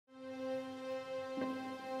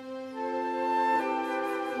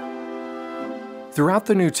Throughout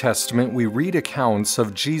the New Testament, we read accounts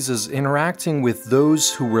of Jesus interacting with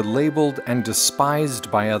those who were labeled and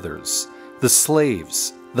despised by others: the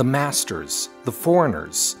slaves, the masters, the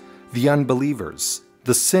foreigners, the unbelievers,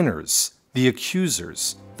 the sinners, the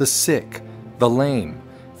accusers, the sick, the lame,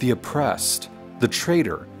 the oppressed, the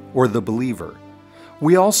traitor, or the believer.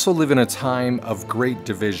 We also live in a time of great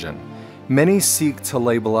division. Many seek to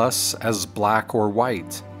label us as black or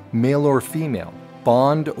white, male or female,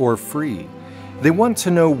 bond or free. They want to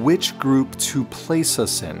know which group to place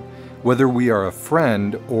us in, whether we are a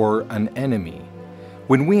friend or an enemy.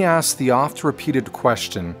 When we ask the oft-repeated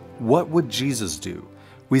question, "What would Jesus do?"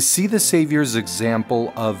 we see the Savior's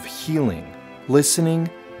example of healing, listening,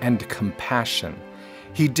 and compassion.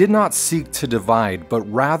 He did not seek to divide,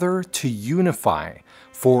 but rather to unify,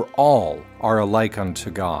 for all are alike unto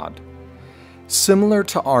God. Similar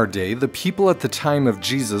to our day, the people at the time of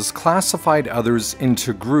Jesus classified others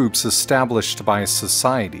into groups established by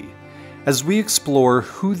society. As we explore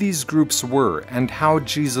who these groups were and how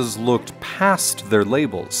Jesus looked past their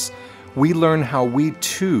labels, we learn how we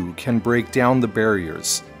too can break down the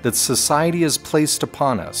barriers that society has placed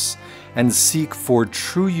upon us and seek for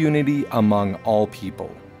true unity among all people.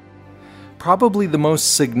 Probably the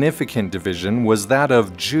most significant division was that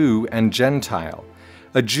of Jew and Gentile.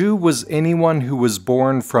 A Jew was anyone who was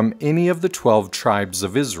born from any of the 12 tribes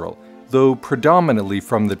of Israel, though predominantly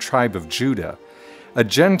from the tribe of Judah. A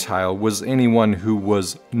Gentile was anyone who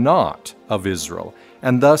was not of Israel,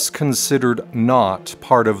 and thus considered not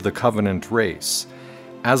part of the covenant race.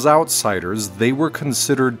 As outsiders, they were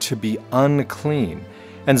considered to be unclean,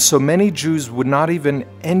 and so many Jews would not even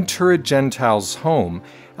enter a Gentile's home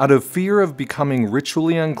out of fear of becoming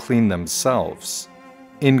ritually unclean themselves.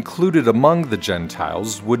 Included among the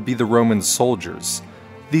Gentiles would be the Roman soldiers.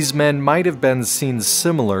 These men might have been seen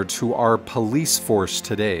similar to our police force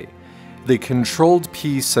today. They controlled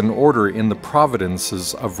peace and order in the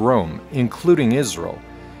provinces of Rome, including Israel.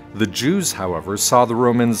 The Jews, however, saw the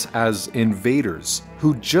Romans as invaders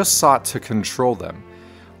who just sought to control them.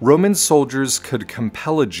 Roman soldiers could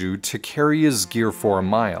compel a Jew to carry his gear for a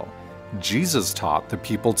mile. Jesus taught the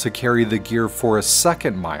people to carry the gear for a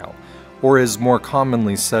second mile, or as more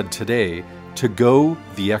commonly said today, to go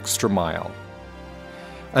the extra mile.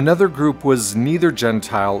 Another group was neither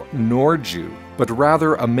Gentile nor Jew, but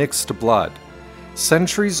rather a mixed blood.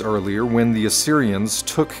 Centuries earlier, when the Assyrians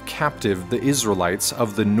took captive the Israelites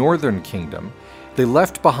of the northern kingdom, they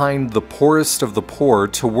left behind the poorest of the poor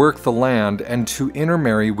to work the land and to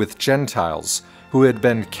intermarry with Gentiles who had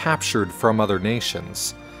been captured from other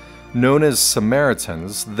nations. Known as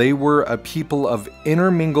Samaritans, they were a people of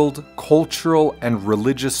intermingled cultural and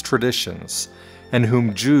religious traditions, and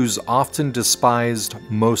whom Jews often despised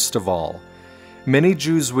most of all. Many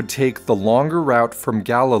Jews would take the longer route from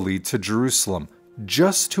Galilee to Jerusalem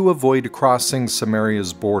just to avoid crossing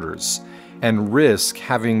Samaria's borders and risk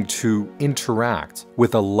having to interact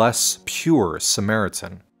with a less pure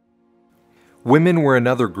Samaritan. Women were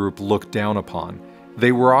another group looked down upon.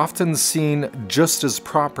 They were often seen just as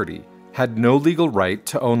property, had no legal right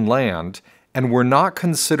to own land, and were not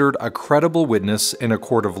considered a credible witness in a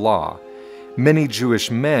court of law. Many Jewish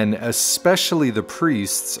men, especially the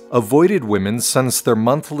priests, avoided women since their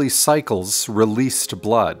monthly cycles released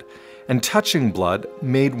blood, and touching blood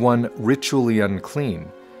made one ritually unclean.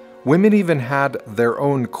 Women even had their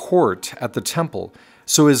own court at the temple,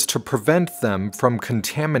 so as to prevent them from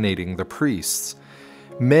contaminating the priests.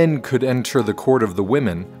 Men could enter the court of the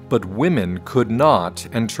women, but women could not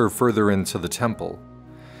enter further into the temple.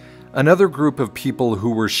 Another group of people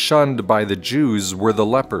who were shunned by the Jews were the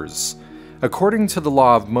lepers. According to the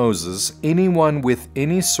law of Moses, anyone with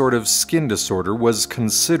any sort of skin disorder was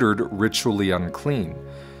considered ritually unclean.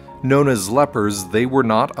 Known as lepers, they were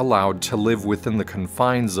not allowed to live within the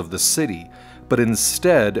confines of the city, but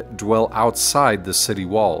instead dwell outside the city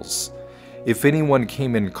walls. If anyone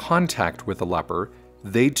came in contact with a leper,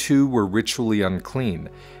 they too were ritually unclean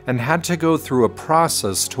and had to go through a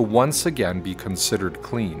process to once again be considered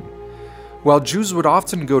clean. While Jews would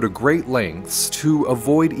often go to great lengths to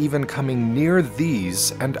avoid even coming near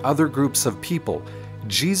these and other groups of people,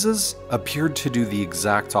 Jesus appeared to do the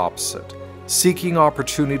exact opposite, seeking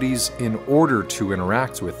opportunities in order to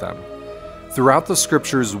interact with them. Throughout the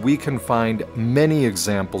scriptures, we can find many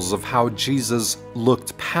examples of how Jesus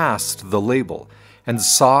looked past the label and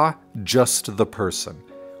saw just the person.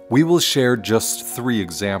 We will share just 3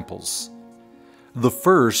 examples. The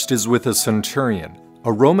first is with a centurion,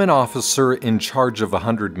 a Roman officer in charge of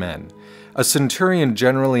 100 men. A centurion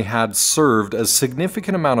generally had served a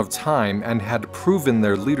significant amount of time and had proven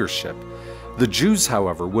their leadership. The Jews,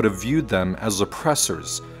 however, would have viewed them as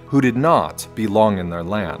oppressors who did not belong in their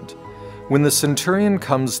land. When the centurion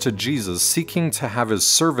comes to Jesus seeking to have his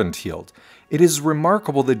servant healed, it is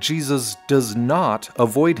remarkable that Jesus does not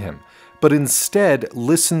avoid him, but instead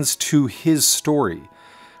listens to his story.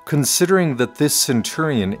 Considering that this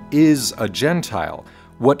centurion is a Gentile,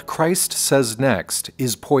 what Christ says next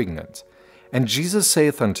is poignant. And Jesus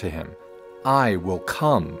saith unto him, I will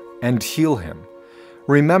come and heal him.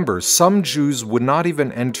 Remember, some Jews would not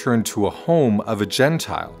even enter into a home of a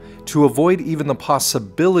Gentile to avoid even the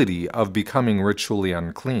possibility of becoming ritually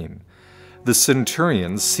unclean. The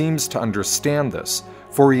centurion seems to understand this,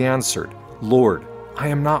 for he answered, Lord, I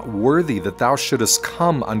am not worthy that thou shouldest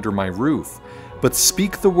come under my roof, but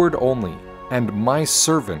speak the word only, and my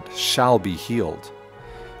servant shall be healed.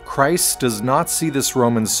 Christ does not see this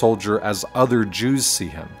Roman soldier as other Jews see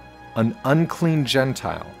him, an unclean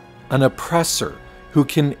Gentile, an oppressor who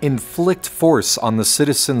can inflict force on the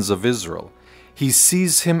citizens of Israel. He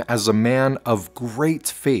sees him as a man of great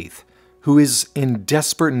faith who is in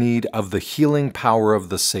desperate need of the healing power of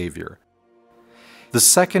the Savior. The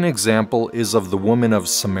second example is of the woman of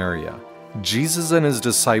Samaria. Jesus and his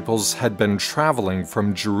disciples had been traveling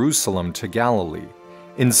from Jerusalem to Galilee.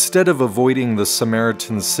 Instead of avoiding the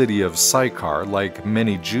Samaritan city of Sychar like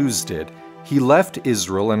many Jews did, he left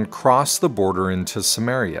Israel and crossed the border into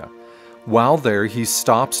Samaria. While there, he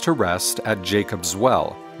stops to rest at Jacob's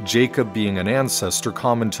well, Jacob being an ancestor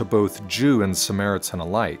common to both Jew and Samaritan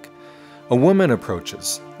alike. A woman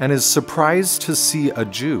approaches and is surprised to see a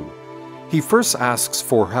Jew. He first asks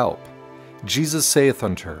for help. Jesus saith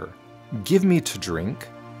unto her, Give me to drink.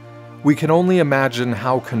 We can only imagine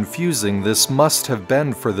how confusing this must have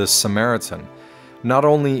been for this Samaritan. Not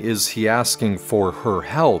only is he asking for her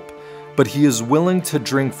help, but he is willing to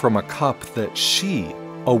drink from a cup that she,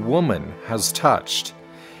 a woman, has touched.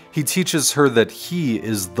 He teaches her that he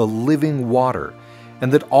is the living water,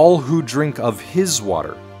 and that all who drink of his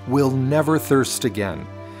water will never thirst again.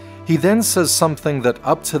 He then says something that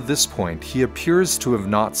up to this point he appears to have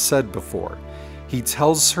not said before. He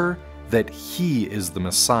tells her that he is the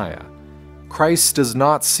Messiah. Christ does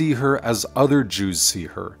not see her as other Jews see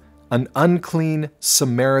her, an unclean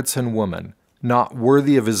Samaritan woman, not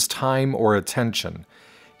worthy of his time or attention.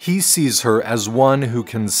 He sees her as one who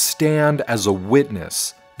can stand as a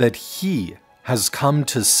witness that he has come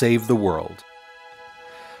to save the world.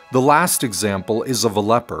 The last example is of a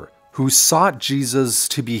leper who sought Jesus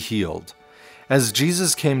to be healed. As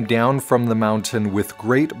Jesus came down from the mountain with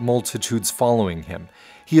great multitudes following him,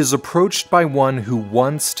 he is approached by one who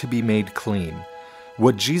wants to be made clean.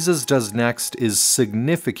 What Jesus does next is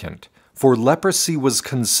significant, for leprosy was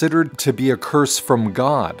considered to be a curse from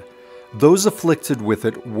God. Those afflicted with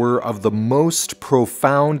it were of the most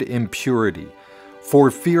profound impurity.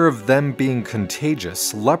 For fear of them being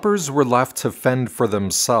contagious, lepers were left to fend for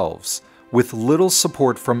themselves, with little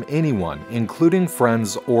support from anyone, including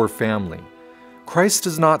friends or family. Christ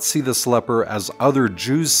does not see this leper as other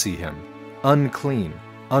Jews see him, unclean,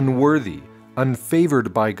 unworthy,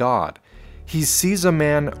 unfavored by God. He sees a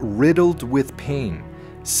man riddled with pain,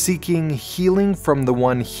 seeking healing from the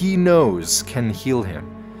one he knows can heal him.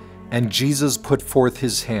 And Jesus put forth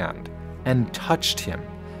his hand and touched him,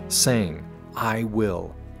 saying, I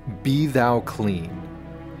will, be thou clean.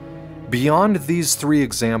 Beyond these three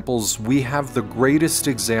examples, we have the greatest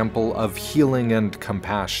example of healing and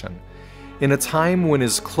compassion. In a time when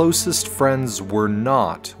his closest friends were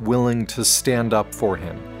not willing to stand up for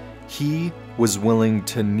him, he was willing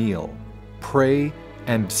to kneel, pray,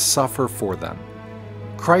 and suffer for them.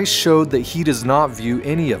 Christ showed that he does not view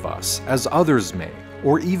any of us as others may,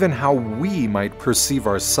 or even how we might perceive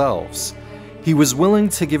ourselves. He was willing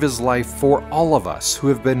to give his life for all of us who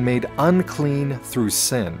have been made unclean through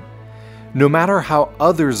sin. No matter how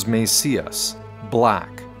others may see us,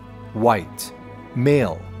 black, white,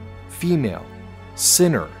 male, female,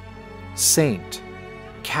 sinner, saint,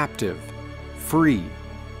 captive, free,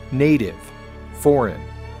 native, foreign,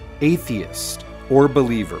 atheist, or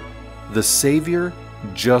believer, the Savior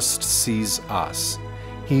just sees us.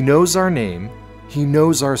 He knows our name, he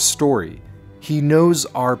knows our story, he knows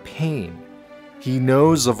our pain, he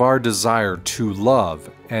knows of our desire to love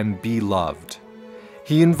and be loved.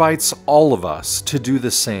 He invites all of us to do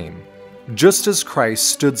the same. Just as Christ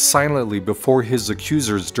stood silently before his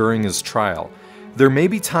accusers during his trial, there may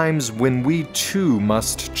be times when we too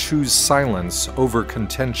must choose silence over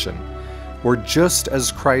contention. Or just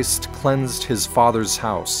as Christ cleansed his Father's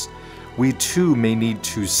house, we too may need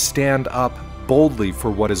to stand up boldly for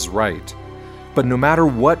what is right. But no matter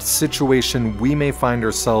what situation we may find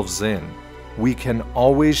ourselves in, we can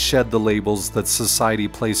always shed the labels that society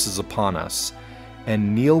places upon us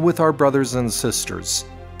and kneel with our brothers and sisters,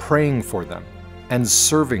 praying for them, and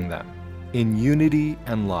serving them in unity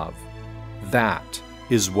and love. That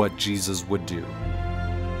is what Jesus would do.